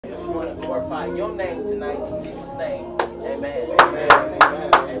and glorify your name tonight in Jesus' name. Amen. Amen.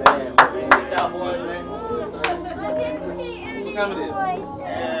 Amen. Amen. Appreciate y'all boys, man. What time it is?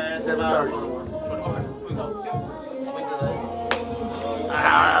 7:30.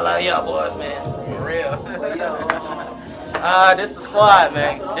 I love y'all boys, man. For real. This the squad,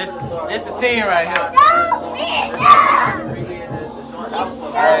 man. This the team right here.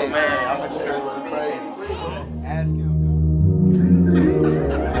 Hey, man. I'm gonna tell you what's crazy. Ask him.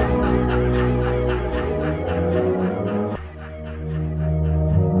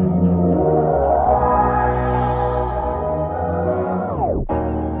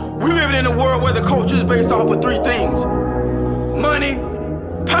 We living in a world where the culture is based off of three things: money,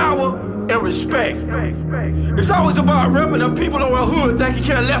 power, and respect. It's always about repping the people of our hood that can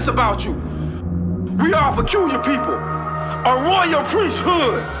care less about you. We are a peculiar people, a royal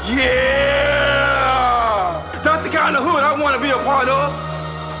priesthood. Yeah! That's the kind of hood I want to be a part of.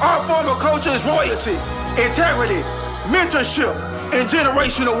 Our form of culture is royalty, integrity, mentorship, and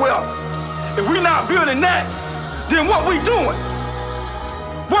generational wealth. If we're not building that, then what we doing?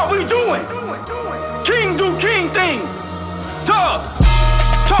 What we doing? King do king thing. Doug,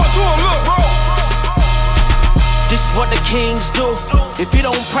 talk to him, little bro. This is what the kings do. If you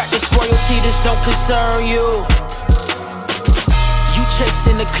don't practice royalty, this don't concern you. You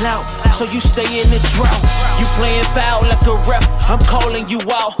chasing the clout, so you stay in the drought. You playing foul like a ref, I'm calling you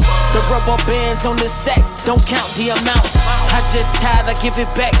out. The rubber bands on the stack, don't count the amount. I just tied, I give it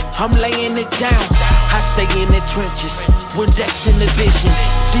back, I'm laying it down. I stay in the trenches, Windex in the vision,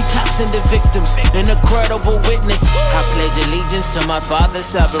 detoxing the victims, an incredible witness. I pledge allegiance to my father,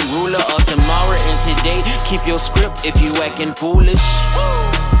 sovereign ruler of tomorrow and today. Keep your script if you acting foolish.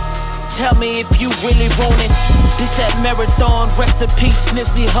 Tell me if you really want it. This that marathon, rest in peace,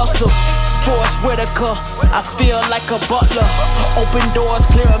 Nipsey Hussle. Forrest Whitaker, I feel like a butler. Open doors,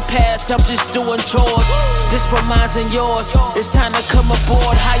 clearing paths, I'm just doing chores. This for mine and yours, it's time to come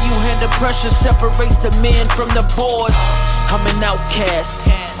aboard. How you handle pressure separates the men from the boards. I'm an outcast,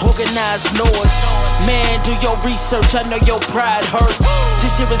 organized noise. Man, do your research, I know your pride hurt.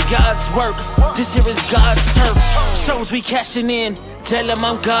 This here is God's work, this here is God's turf. Souls we cashing in, tell them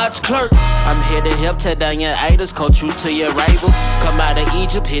I'm God's clerk. I'm here to help tear down your idols, call truth to your rivals. Come out of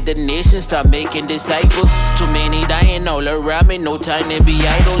Egypt, hit the nation, start making disciples. Too many dying all around me, no time to be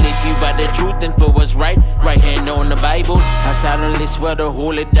idle. If you by the truth and for what's right, right hand on the Bible. I silently swear to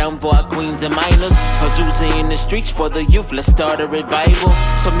hold it down for our queens and minors. Azusa in the streets for the youth, let's start a revival.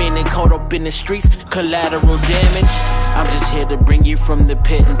 So many caught up in the streets, collateral damage. I'm just here to bring you from the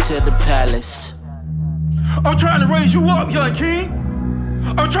pit into the palace. I'm trying to raise you up, young king.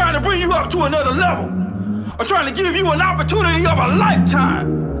 I'm trying to bring you up to another level. I'm trying to give you an opportunity of a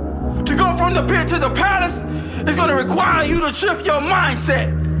lifetime. To go from the pit to the palace is gonna require you to shift your mindset.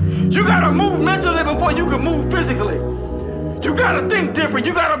 You gotta move mentally before you can move physically. You gotta think different,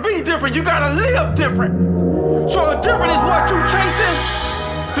 you gotta be different, you gotta live different. So if different is what you're chasing,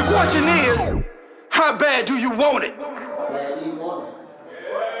 the question is, how bad do you want it? How bad do you want it?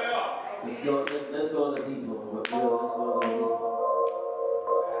 Let's go a little deeper. Let's go a little deeper.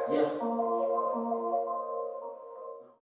 Yeah.